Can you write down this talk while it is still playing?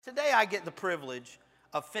Today I get the privilege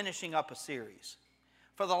of finishing up a series.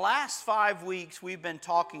 For the last 5 weeks, we've been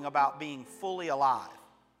talking about being fully alive.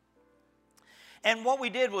 And what we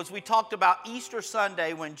did was we talked about Easter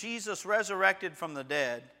Sunday when Jesus resurrected from the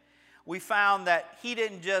dead. We found that he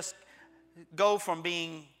didn't just go from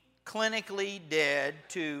being clinically dead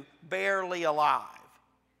to barely alive.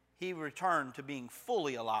 He returned to being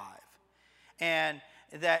fully alive. And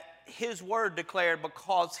that his word declared,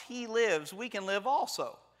 because he lives, we can live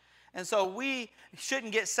also. And so we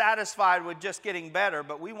shouldn't get satisfied with just getting better,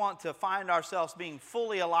 but we want to find ourselves being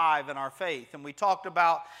fully alive in our faith. And we talked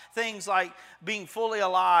about things like being fully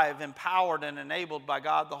alive, empowered and enabled by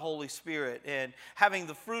God the Holy Spirit, and having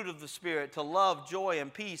the fruit of the Spirit to love, joy,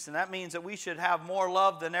 and peace. And that means that we should have more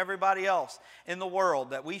love than everybody else in the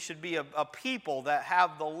world, that we should be a people that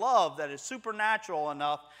have the love that is supernatural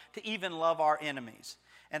enough to even love our enemies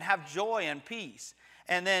and have joy and peace.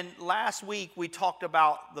 And then last week we talked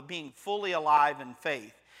about the being fully alive in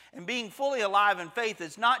faith. And being fully alive in faith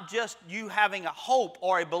is not just you having a hope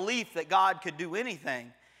or a belief that God could do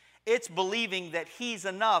anything. It's believing that he's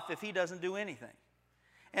enough if he doesn't do anything.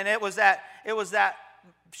 And it was that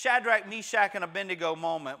Shadrach, Meshach, and Abednego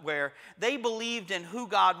moment where they believed in who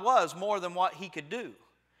God was more than what he could do.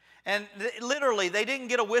 And literally, they didn't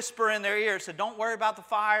get a whisper in their ear that said, don't worry about the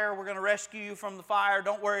fire, we're going to rescue you from the fire,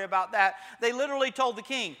 don't worry about that. They literally told the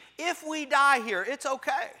king, if we die here, it's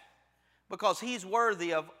okay, because he's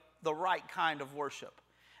worthy of the right kind of worship.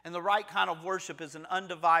 And the right kind of worship is an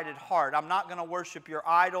undivided heart. I'm not going to worship your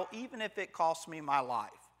idol, even if it costs me my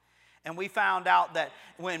life. And we found out that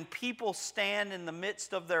when people stand in the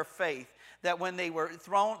midst of their faith, that when they were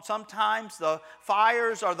thrown, sometimes the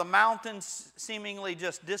fires or the mountains seemingly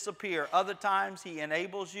just disappear. Other times he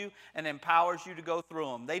enables you and empowers you to go through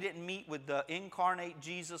them. They didn't meet with the incarnate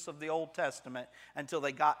Jesus of the Old Testament until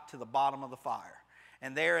they got to the bottom of the fire.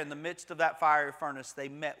 And there in the midst of that fiery furnace, they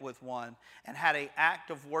met with one and had an act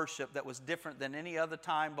of worship that was different than any other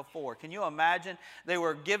time before. Can you imagine? They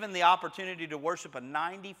were given the opportunity to worship a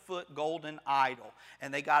 90-foot golden idol,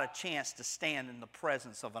 and they got a chance to stand in the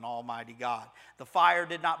presence of an almighty God. The fire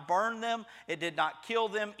did not burn them. It did not kill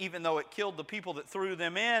them, even though it killed the people that threw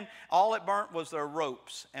them in. All it burnt was their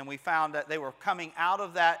ropes. And we found that they were coming out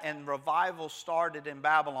of that, and revival started in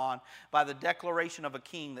Babylon by the declaration of a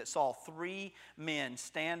king that saw 3 men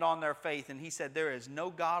stand on their faith, and he said there is no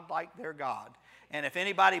God like their God, and if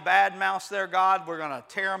anybody badmouths their God, we're going to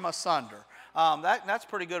tear them asunder. That's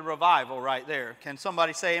pretty good revival right there. Can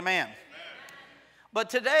somebody say amen? Amen. But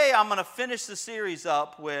today I'm going to finish the series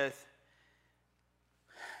up with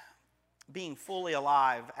being fully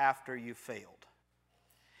alive after you failed.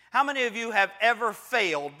 How many of you have ever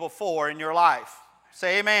failed before in your life?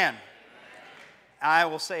 Say amen. Amen. I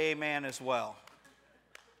will say amen as well.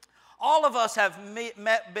 All of us have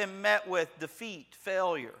been met with defeat,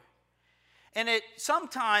 failure. And it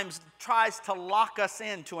sometimes tries to lock us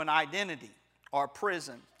into an identity or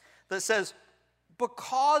prison that says,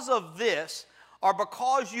 because of this or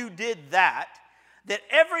because you did that, that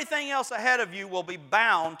everything else ahead of you will be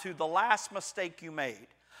bound to the last mistake you made.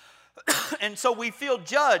 And so we feel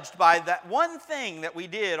judged by that one thing that we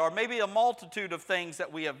did, or maybe a multitude of things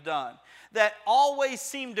that we have done, that always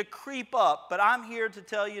seem to creep up. But I'm here to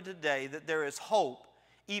tell you today that there is hope,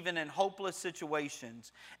 even in hopeless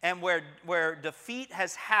situations. And where defeat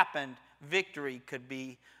has happened, victory could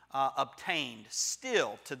be obtained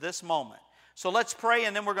still to this moment. So let's pray,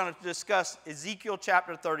 and then we're going to discuss Ezekiel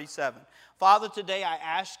chapter 37. Father, today I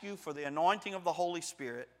ask you for the anointing of the Holy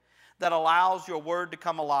Spirit that allows your word to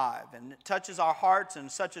come alive, and it touches our hearts in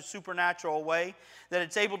such a supernatural way that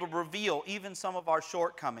it's able to reveal even some of our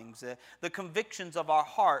shortcomings. The convictions of our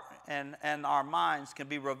heart and our minds can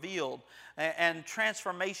be revealed, and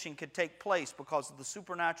transformation can take place because of the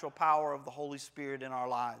supernatural power of the Holy Spirit in our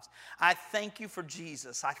lives. I thank you for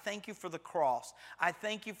Jesus. I thank you for the cross. I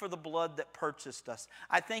thank you for the blood that purchased us.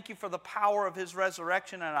 I thank you for the power of his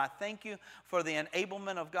resurrection, and I thank you for the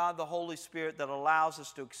enablement of God the Holy Spirit that allows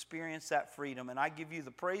us to experience that freedom. And I give you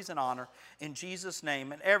the praise and honor in Jesus'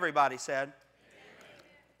 name. And everybody said,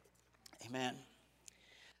 Amen. Amen.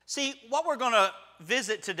 See, what we're going to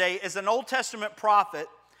visit today is an Old Testament prophet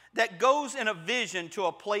that goes in a vision to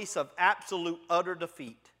a place of absolute, utter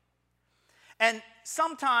defeat. And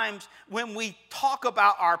sometimes when we talk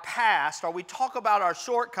about our past or we talk about our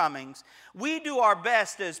shortcomings, we do our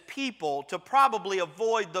best as people to probably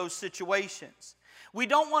avoid those situations. We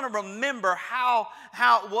don't want to remember how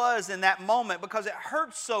it was in that moment because it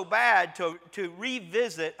hurts so bad to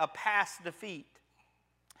revisit a past defeat.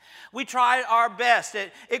 We try our best.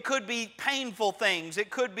 It could be painful things. It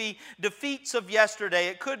could be defeats of yesterday.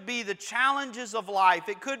 It could be the challenges of life.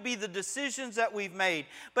 It could be the decisions that we've made.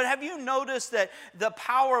 But have you noticed that the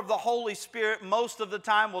power of the Holy Spirit most of the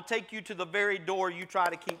time will take you to the very door you try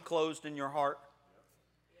to keep closed in your heart?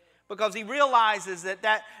 Because He realizes that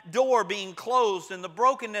that door being closed and the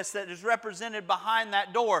brokenness that is represented behind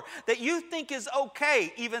that door that you think is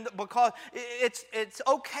okay, even because it's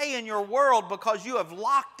okay in your world because you have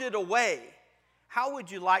locked it away. How would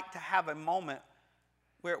you like to have a moment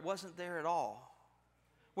where it wasn't there at all?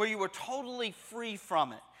 Where you were totally free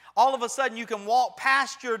from it? All of a sudden you can walk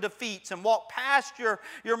past your defeats and walk past your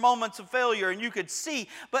moments of failure and you could see.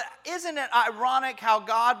 But isn't it ironic how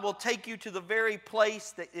God will take you to the very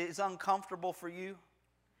place that is uncomfortable for you?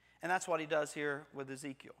 And that's what He does here with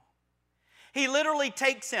Ezekiel. He literally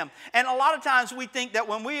takes him. And a lot of times we think that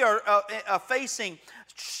when we are facing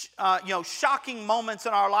shocking moments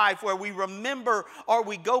in our life where we remember or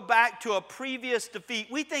we go back to a previous defeat,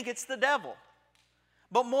 we think it's the devil.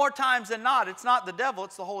 But more times than not, it's not the devil,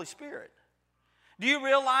 it's the Holy Spirit. Do you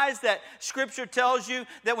realize that Scripture tells you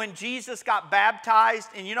that when Jesus got baptized,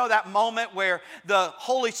 and you know that moment where the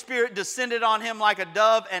Holy Spirit descended on Him like a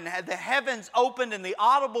dove and the heavens opened and the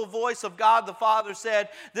audible voice of God the Father said,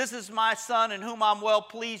 "This is my Son in whom I'm well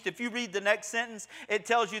pleased." If you read the next sentence, it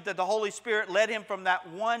tells you that the Holy Spirit led Him from that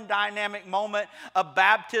one dynamic moment of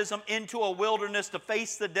baptism into a wilderness to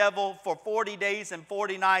face the devil for 40 days and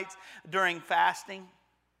 40 nights during fasting.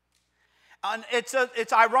 And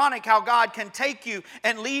it's ironic how God can take you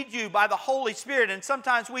and lead you by the Holy Spirit. And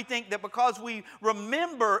sometimes we think that because we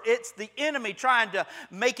remember it's the enemy trying to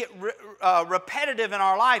make it repetitive in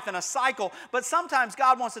our life in a cycle. But sometimes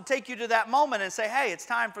God wants to take you to that moment and say, hey, it's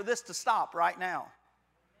time for this to stop right now.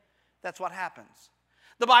 That's what happens.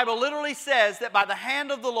 The Bible literally says that by the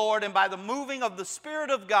hand of the Lord and by the moving of the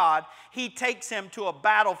Spirit of God, He takes him to a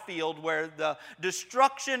battlefield where the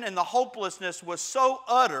destruction and the hopelessness was so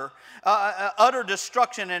utter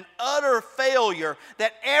destruction and utter failure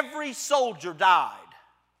that every soldier died.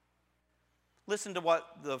 Listen to what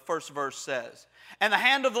the first verse says. And the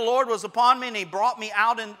hand of the Lord was upon me, and He brought me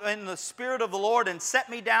out in the Spirit of the Lord and set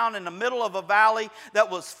me down in the middle of a valley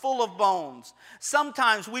that was full of bones.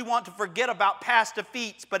 Sometimes we want to forget about past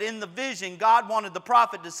defeats, but in the vision, God wanted the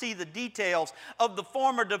prophet to see the details of the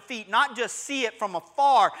former defeat, not just see it from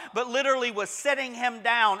afar, but literally was setting him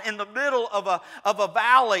down in the middle of a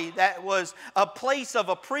valley that was a place of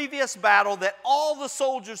a previous battle that all the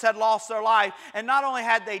soldiers had lost their life. And not only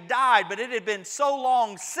had they died, but it had been so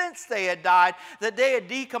long since they had died that they had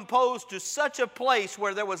decomposed to such a place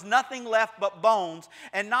where there was nothing left but bones.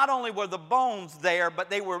 And not only were the bones there, but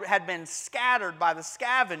they had been scattered by the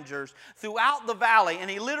scavengers throughout the valley. And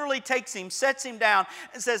He literally takes him, sets him down,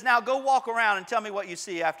 and says, now go walk around and tell me what you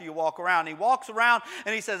see after you walk around. And he walks around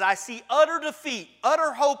and he says, I see utter defeat,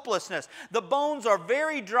 utter hopelessness. The bones are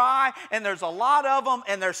very dry and there's a lot of them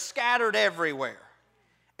and they're scattered everywhere.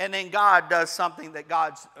 And then God does something that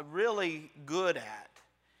God's really good at.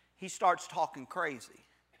 He starts talking crazy.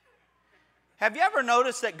 Have you ever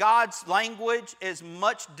noticed that God's language is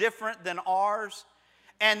much different than ours?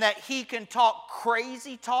 And that He can talk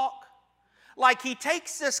crazy talk? Like He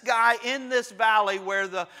takes this guy in this valley where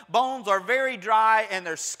the bones are very dry and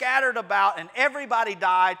they're scattered about and everybody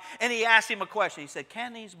died. And He asked him a question. He said,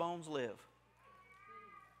 can these bones live?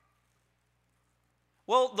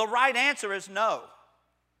 Well, the right answer is no.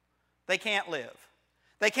 They can't live.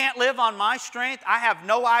 They can't live on my strength. I have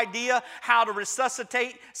no idea how to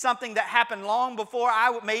resuscitate something that happened long before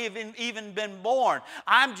I may have even been born.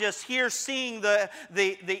 I'm just here seeing the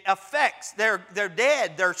effects. They're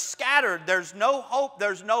dead. They're scattered. There's no hope.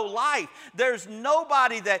 There's no life. There's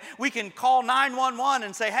nobody that we can call 911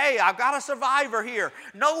 and say, hey, I've got a survivor here.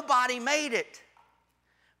 Nobody made it.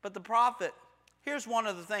 But the prophet, here's one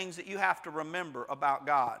of the things that you have to remember about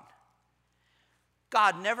God.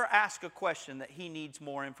 God never asks a question that He needs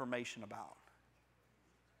more information about.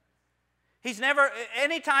 He's never,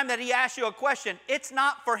 anytime that He asks you a question, it's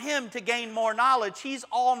not for Him to gain more knowledge. He's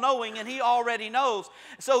all-knowing and He already knows.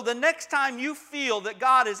 So the next time you feel that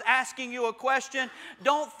God is asking you a question,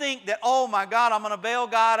 don't think that, oh my God, I'm going to bail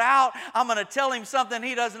God out. I'm going to tell Him something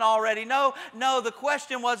He doesn't already know. No, the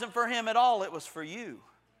question wasn't for Him at all. It was for you.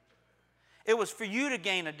 It was for you to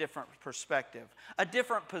gain a different perspective, a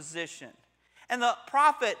different position. And the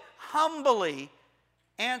prophet humbly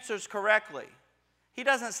answers correctly. He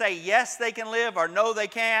doesn't say, yes, they can live, or no, they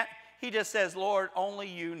can't. He just says, Lord, only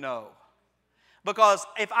you know. Because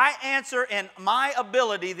if I answer in my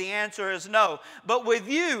ability, the answer is no. But with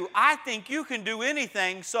you, I think you can do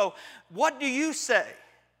anything. So what do you say?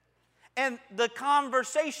 And the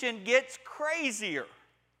conversation gets crazier.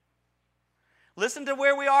 Listen to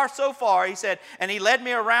where we are so far. He said, and he led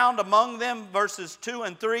me around among them, verses 2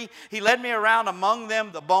 and 3. He led me around among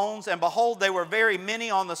them, the bones, and behold, they were very many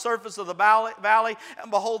on the surface of the valley, and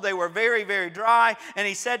behold, they were very, very dry. And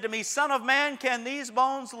he said to me, Son of man, can these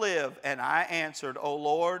bones live? And I answered, O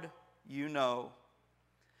Lord, you know.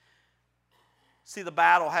 See, the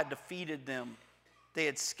battle had defeated them. They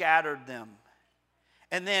had scattered them.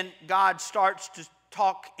 And then God starts to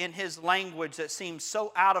talk in his language that seems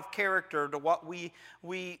so out of character to what we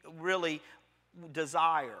really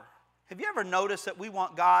desire. Have you ever noticed that we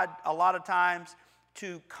want God a lot of times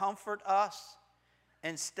to comfort us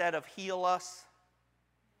instead of heal us?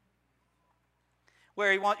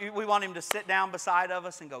 Where we want him to sit down beside of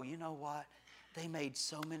us and go, you know what? They made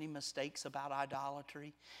so many mistakes about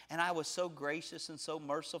idolatry, and I was so gracious and so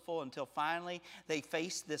merciful until finally they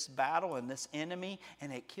faced this battle and this enemy,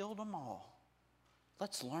 and it killed them all.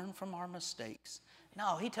 Let's learn from our mistakes.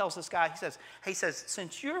 No, he tells this guy, he says,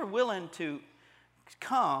 since you're willing to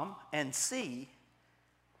come and see,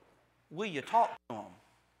 will you talk to them?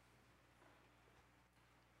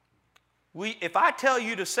 If I tell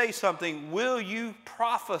you to say something, will you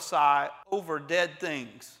prophesy over dead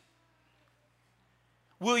things?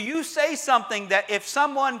 Will you say something that if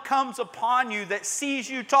someone comes upon you that sees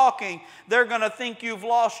you talking, they're going to think you've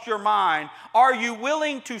lost your mind? Are you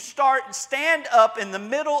willing to stand up in the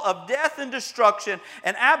middle of death and destruction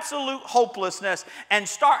and absolute hopelessness and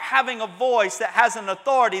start having a voice that has an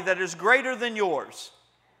authority that is greater than yours?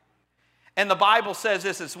 And the Bible says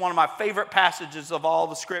this, it's one of my favorite passages of all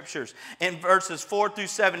the scriptures. In verses 4 through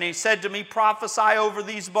 7, he said to me, prophesy over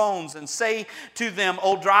these bones and say to them,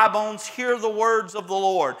 O dry bones, hear the words of the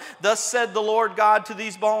Lord. Thus said the Lord God to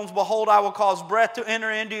these bones, behold, I will cause breath to enter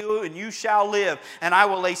into you, and you shall live. And I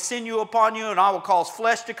will lay sinew upon you, and I will cause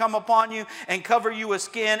flesh to come upon you, and cover you with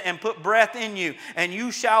skin, and put breath in you. And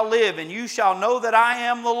you shall live, and you shall know that I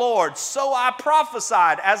am the Lord. So I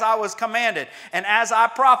prophesied as I was commanded. And as I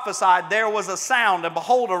prophesied, there was a sound, and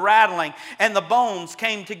behold, a rattling, and the bones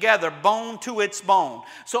came together, bone to its bone.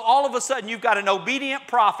 So all of a sudden, you've got an obedient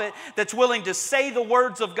prophet that's willing to say the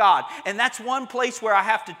words of God. And that's one place where I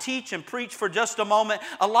have to teach and preach for just a moment.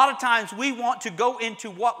 A lot of times, we want to go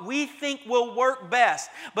into what we think will work best.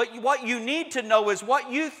 But what you need to know is what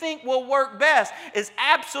you think will work best is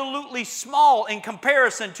absolutely small in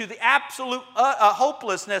comparison to the absolute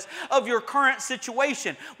hopelessness of your current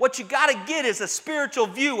situation. What you got to get is a spiritual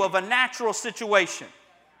view of a natural situation.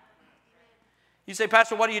 You say,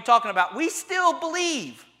 Pastor, what are you talking about? We still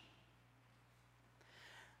believe.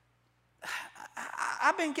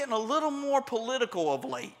 I've been getting a little more political of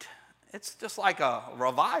late. It's just like a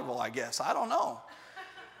revival, I guess. I don't know.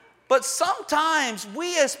 But sometimes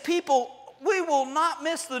we as people, we will not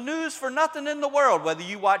miss the news for nothing in the world, whether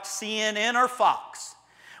you watch CNN or Fox.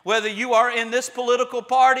 Whether you are in this political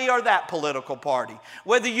party or that political party.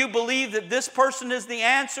 Whether you believe that this person is the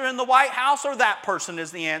answer in the White House or that person is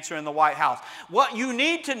the answer in the White House. What you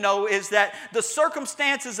need to know is that the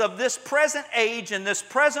circumstances of this present age and this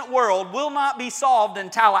present world will not be solved in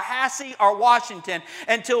Tallahassee or Washington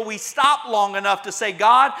until we stop long enough to say,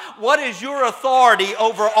 God, what is your authority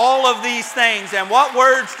over all of these things, and what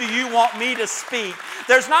words do you want me to speak?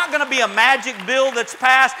 There's not going to be a magic bill that's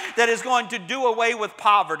passed that is going to do away with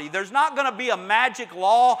poverty. There's not going to be a magic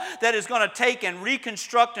law that is going to take and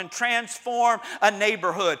reconstruct and transform a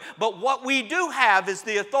neighborhood. But what we do have is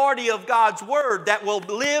the authority of God's word that will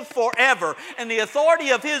live forever. And the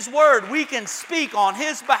authority of his word, we can speak on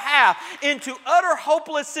his behalf into utter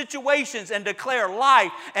hopeless situations and declare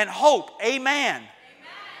life and hope. Amen. Amen.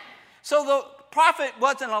 So the prophet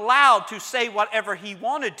wasn't allowed to say whatever he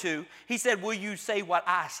wanted to. He said, will you say what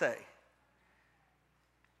I say?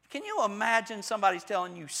 Can you imagine somebody's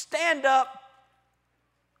telling you, stand up?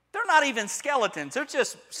 They're not even skeletons. They're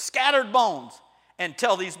just scattered bones. And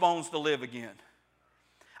tell these bones to live again.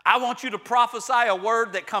 I want you to prophesy a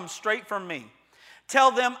word that comes straight from me.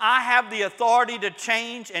 Tell them I have the authority to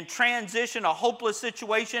change and transition a hopeless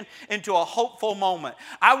situation into a hopeful moment.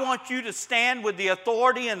 I want you to stand with the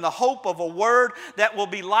authority and the hope of a word that will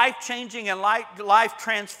be life-changing and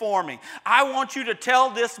life-transforming. I want you to tell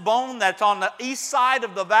this bone that's on the east side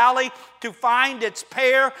of the valley to find its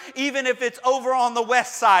pair, even if it's over on the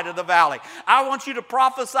west side of the valley. I want you to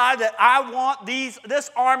prophesy that I want this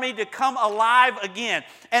army to come alive again.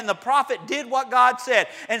 And the prophet did what God said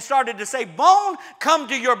and started to say, bone, come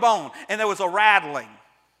to your bone. And there was a rattling,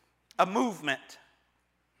 a movement,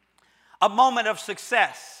 a moment of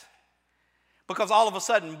success. Because all of a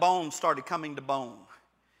sudden, bone started coming to bone.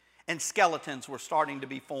 and skeletons were starting to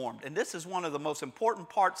be formed. And this is one of the most important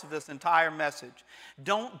parts of this entire message.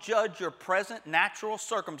 Don't judge your present natural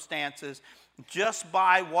circumstances just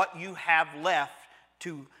by what you have left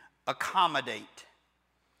to accommodate.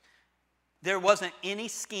 There wasn't any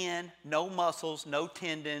skin, no muscles, no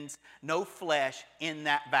tendons, no flesh in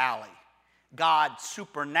that valley. God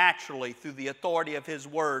supernaturally, through the authority of His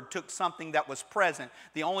Word, took something that was present.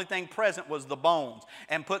 The only thing present was the bones,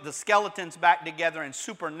 and put the skeletons back together and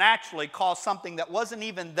supernaturally caused something that wasn't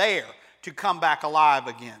even there to come back alive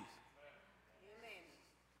again. Amen.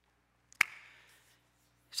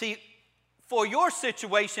 See, for your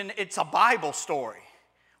situation, it's a Bible story.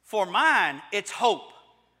 For mine, it's hope.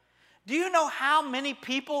 Do you know how many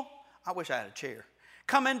people, I wish I had a chair,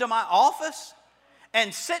 come into my office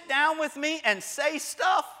and sit down with me and say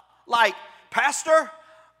stuff like, Pastor,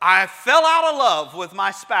 I fell out of love with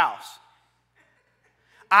my spouse.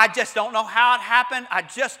 I just don't know how it happened. I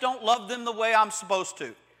just don't love them the way I'm supposed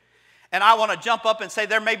to. And I want to jump up and say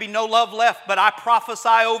there may be no love left, but I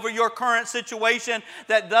prophesy over your current situation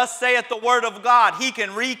that thus saith the Word of God, He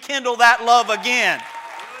can rekindle that love again.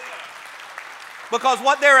 Because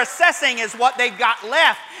what they're assessing is what they've got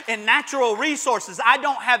left in natural resources. I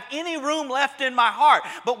don't have any room left in my heart.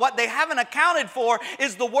 But what they haven't accounted for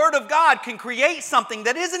is the Word of God can create something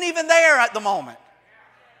that isn't even there at the moment.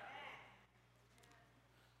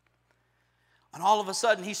 And all of a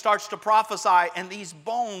sudden he starts to prophesy and these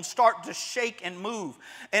bones start to shake and move.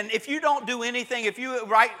 And if you don't do anything, if you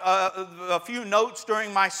write a few notes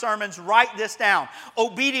during my sermons, write this down.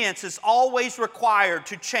 Obedience is always required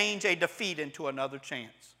to change a defeat into another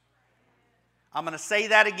chance. I'm going to say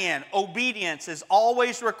that again. Obedience is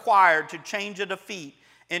always required to change a defeat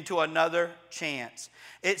into another chance.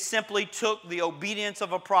 It simply took the obedience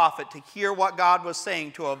of a prophet to hear what God was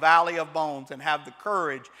saying to a valley of bones and have the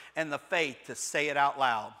courage and the faith to say it out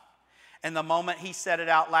loud. And the moment he said it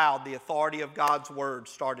out loud, the authority of God's word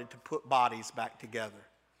started to put bodies back together.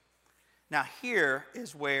 Now here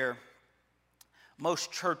is where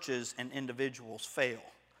most churches and individuals fail.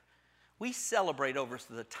 We celebrate over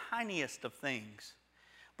the tiniest of things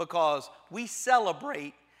because we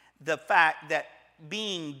celebrate the fact that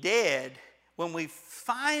being dead, when we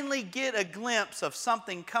finally get a glimpse of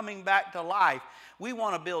something coming back to life, we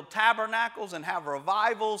want to build tabernacles and have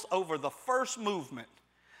revivals over the first movement.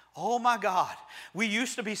 Oh my God, we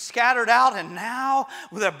used to be scattered out and now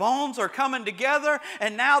their bones are coming together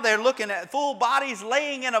and now they're looking at full bodies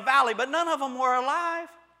laying in a valley, but none of them were alive.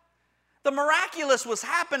 The miraculous was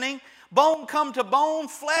happening. Bone come to bone,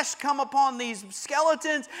 flesh come upon these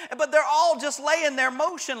skeletons, but they're all just laying there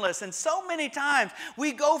motionless. And so many times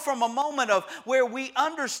we go from a moment of where we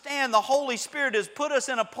understand the Holy Spirit has put us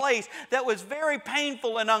in a place that was very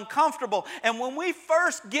painful and uncomfortable. And when we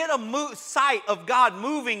first get a sight of God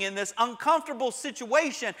moving in this uncomfortable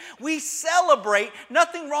situation, we celebrate.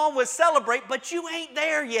 Nothing wrong with celebrate, but you ain't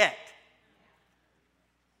there yet.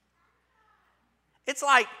 It's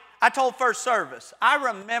like, I told first service,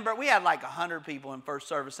 I remember, we had like 100 people in first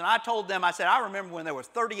service, and I told them, I said, I remember when there was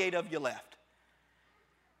 38 of you left.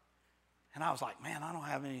 And I was like, man, I don't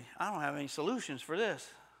have any solutions for this.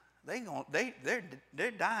 They're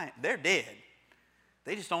dying, they're dead.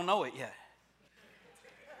 They just don't know it yet.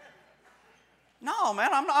 No, man,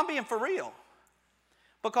 I'm being for real.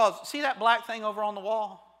 Because see that black thing over on the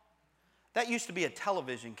wall? That used to be a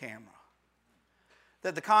television camera.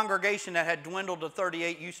 That the congregation that had dwindled to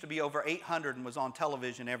 38 used to be over 800 and was on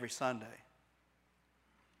television every Sunday.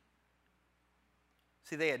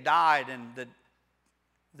 See, they had died and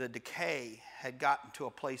the decay had gotten to a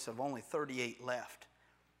place of only 38 left.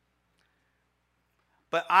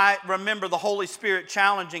 But I remember the Holy Spirit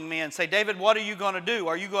challenging me and say, David, what are you going to do?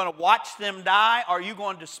 Are you going to watch them die? Or are you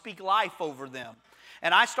going to speak life over them?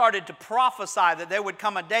 And I started to prophesy that there would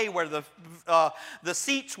come a day where the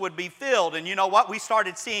seats would be filled. And you know what? We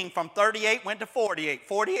started seeing from 38 went to 48.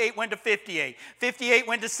 48 went to 58. 58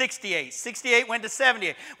 went to 68. 68 went to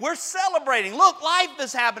 78. We're celebrating. Look, life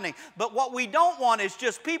is happening. But what we don't want is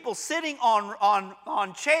just people sitting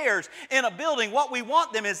on chairs in a building. What we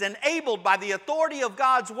want them is enabled by the authority of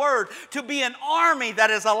God's Word to be an army that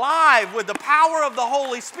is alive with the power of the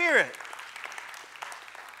Holy Spirit.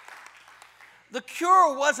 The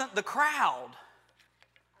cure wasn't the crowd.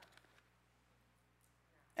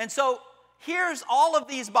 And so here's all of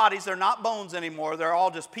these bodies. They're not bones anymore. They're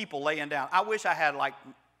all just people laying down. I wish I had like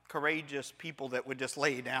courageous people that would just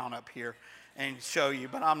lay down up here and show you,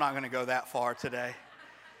 but I'm not going to go that far today.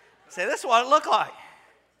 Say, this is what it looked like.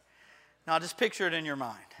 Now just picture it in your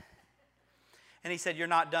mind. And he said, you're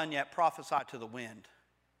not done yet. Prophesy to the wind.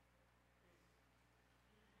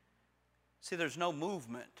 See, there's no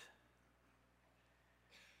movement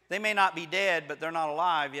They may not be dead, but they're not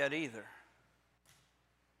alive yet either.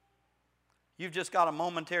 You've just got a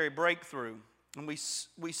momentary breakthrough. And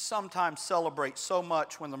we sometimes celebrate so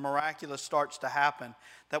much when the miraculous starts to happen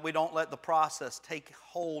that we don't let the process take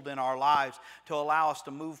hold in our lives to allow us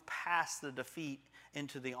to move past the defeat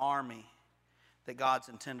into the army that God's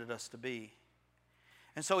intended us to be.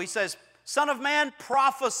 And so he says, Son of man,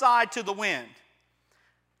 prophesy to the wind.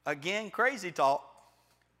 Again, crazy talk.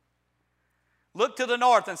 Look to the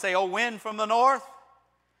north and say, O wind from the north,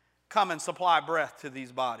 come and supply breath to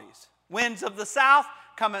these bodies. Winds of the south,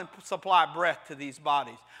 come and supply breath to these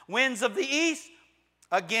bodies. Winds of the east,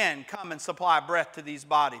 again, come and supply breath to these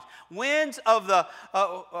bodies. Winds of the,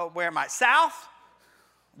 where am I? South?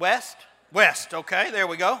 West? West, okay, there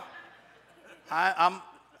we go.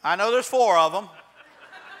 I know there's 4 of them.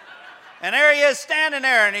 And there he is standing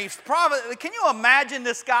there, and he's probably, can you imagine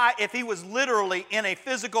this guy if he was literally in a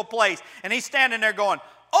physical place, and he's standing there going,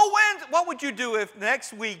 oh, winds, what would you do if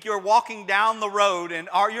next week you're walking down the road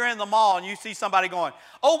or you're in the mall and you see somebody going,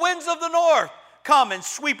 oh, winds of the north, come and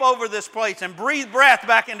sweep over this place and breathe breath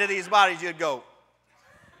back into these bodies? You'd go,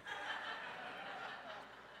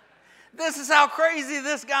 this is how crazy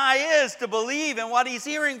this guy is to believe in what he's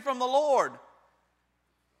hearing from the Lord.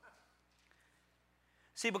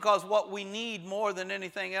 See, because what we need more than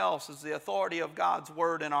anything else is the authority of God's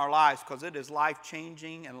word in our lives, because it is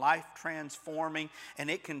life-changing and life-transforming, and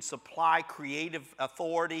it can supply creative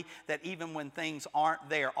authority that even when things aren't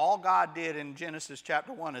there. All God did in Genesis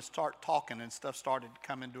chapter 1 is start talking, and stuff started to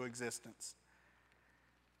come into existence.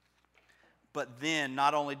 But then,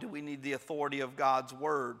 not only do we need the authority of God's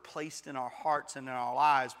word placed in our hearts and in our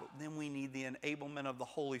lives, but then we need the enablement of the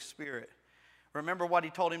Holy Spirit. Remember what he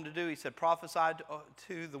told him to do? He said, prophesy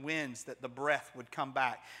to the winds that the breath would come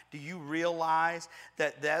back. Do you realize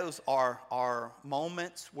that those are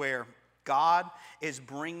moments where God is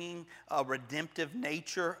bringing a redemptive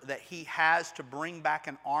nature that he has to bring back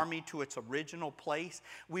an army to its original place?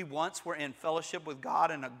 We once were in fellowship with God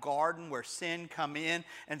in a garden where sin come in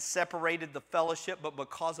and separated the fellowship, but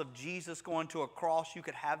because of Jesus going to a cross, you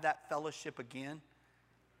could have that fellowship again.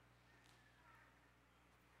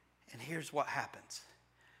 And here's what happens.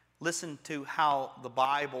 Listen to how the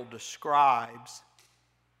Bible describes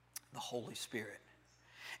the Holy Spirit.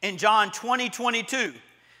 In John 20:22,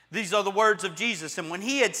 these are the words of Jesus. And when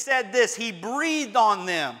he had said this, he breathed on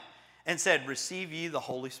them and said, receive ye the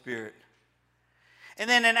Holy Spirit. And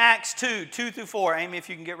then in Acts 2:2-4, Amy, if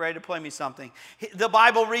you can get ready to play me something. The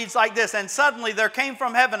Bible reads like this, and suddenly there came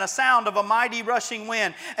from heaven a sound of a mighty rushing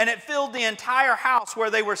wind, and it filled the entire house where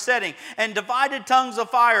they were sitting. And divided tongues of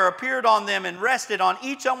fire appeared on them and rested on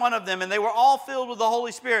each one of them. And they were all filled with the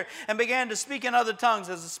Holy Spirit and began to speak in other tongues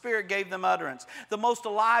as the Spirit gave them utterance. The most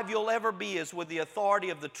alive you'll ever be is with the authority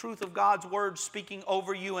of the truth of God's word speaking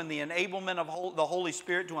over you and the enablement of the Holy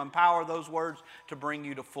Spirit to empower those words to bring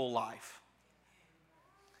you to full life.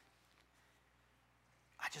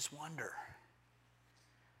 I just wonder.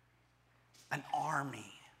 An army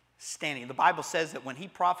standing. The Bible says that when he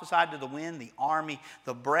prophesied to the wind, the army,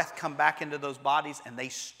 the breath come back into those bodies, and they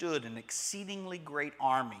stood an exceedingly great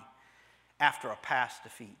army after a past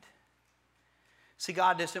defeat. See,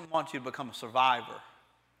 God didn't want you to become a survivor.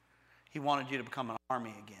 He wanted you to become an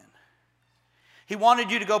army again. He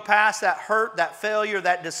wanted you to go past that hurt, that failure,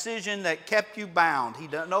 that decision that kept you bound. He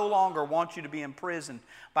no longer wants you to be imprisoned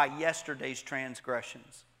by yesterday's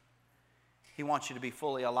transgressions. He wants you to be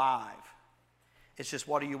fully alive. It's just,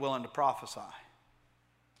 what are you willing to prophesy?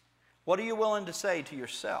 What are you willing to say to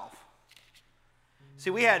yourself? See,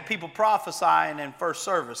 we had people prophesying in first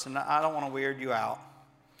service, and I don't want to weird you out.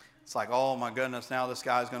 It's like, oh my goodness, now this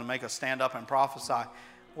guy's going to make us stand up and prophesy.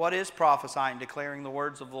 What is prophesying? Declaring the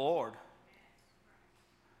words of the Lord.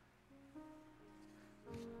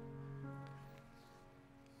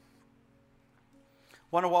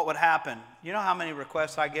 Wonder what would happen. You know how many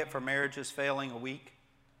requests I get for marriages failing a week?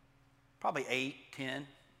 Probably 8, 10.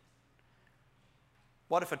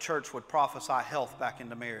 What if a church would prophesy health back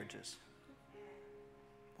into marriages?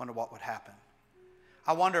 Wonder what would happen.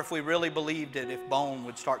 I wonder if we really believed it, if bone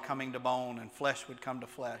would start coming to bone and flesh would come to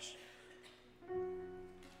flesh.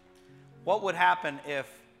 What would happen if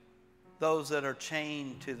those that are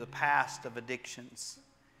chained to the past of addictions,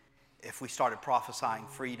 if we started prophesying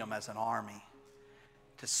freedom as an army?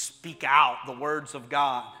 To speak out the words of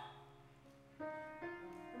God.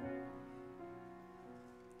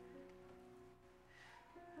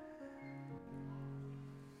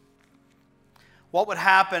 What would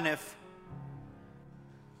happen if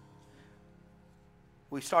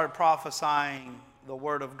we started prophesying the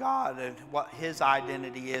Word of God and what His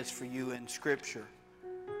identity is for you in Scripture?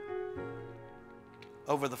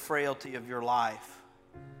 over the frailty of your life.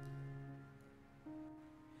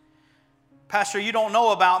 Pastor, you don't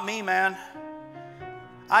know about me, man.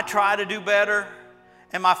 I try to do better,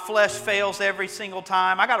 and my flesh fails every single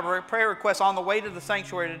time. I got a prayer request on the way to the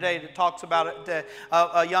sanctuary today that talks about it.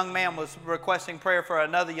 A young man was requesting prayer for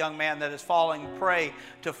another young man that is falling prey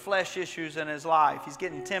to flesh issues in his life. He's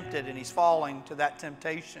getting tempted, and he's falling to that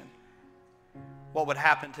temptation. What would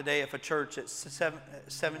happen today if a church at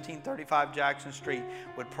 1735 Jackson Street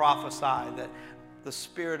would prophesy that the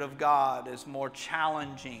Spirit of God is more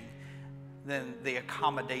challenging than the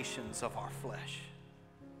accommodations of our flesh?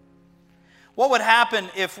 What would happen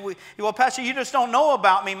if well, Pastor, you just don't know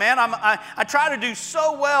about me, man. I try to do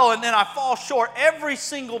so well, and then I fall short every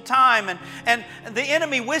single time. And the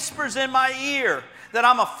enemy whispers in my ear that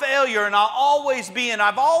I'm a failure, and I'll always be, and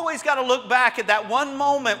I've always got to look back at that one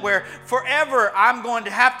moment where forever I'm going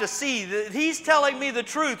to have to see that he's telling me the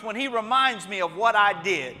truth when he reminds me of what I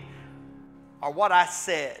did, or what I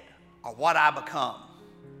said, or what I become.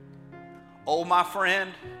 Oh, my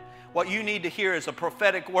friend, what you need to hear is a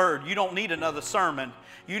prophetic word. You don't need another sermon.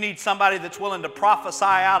 You need somebody that's willing to prophesy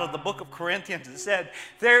out of the book of Corinthians that said,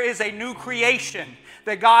 there is a new creation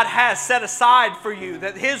that God has set aside for you,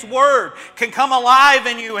 that His Word can come alive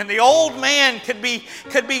in you, and the old man could be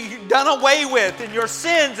done away with, and your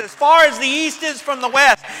sins as far as the east is from the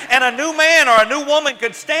west, and a new man or a new woman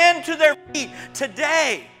could stand to their feet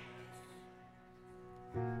today.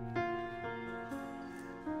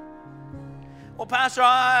 Well, Pastor,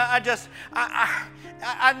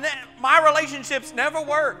 my relationships never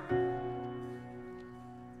work.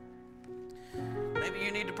 Maybe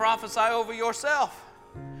you need to prophesy over yourself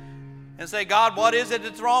and say, God, what is it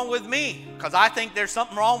that's wrong with me? Because I think there's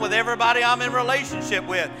something wrong with everybody I'm in relationship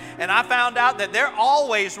with. And I found out that they're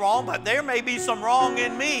always wrong, but there may be some wrong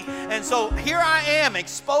in me. And so here I am,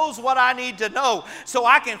 expose what I need to know so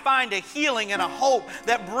I can find a healing and a hope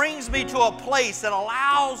that brings me to a place that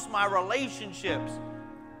allows my relationships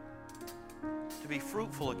to be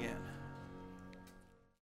fruitful again.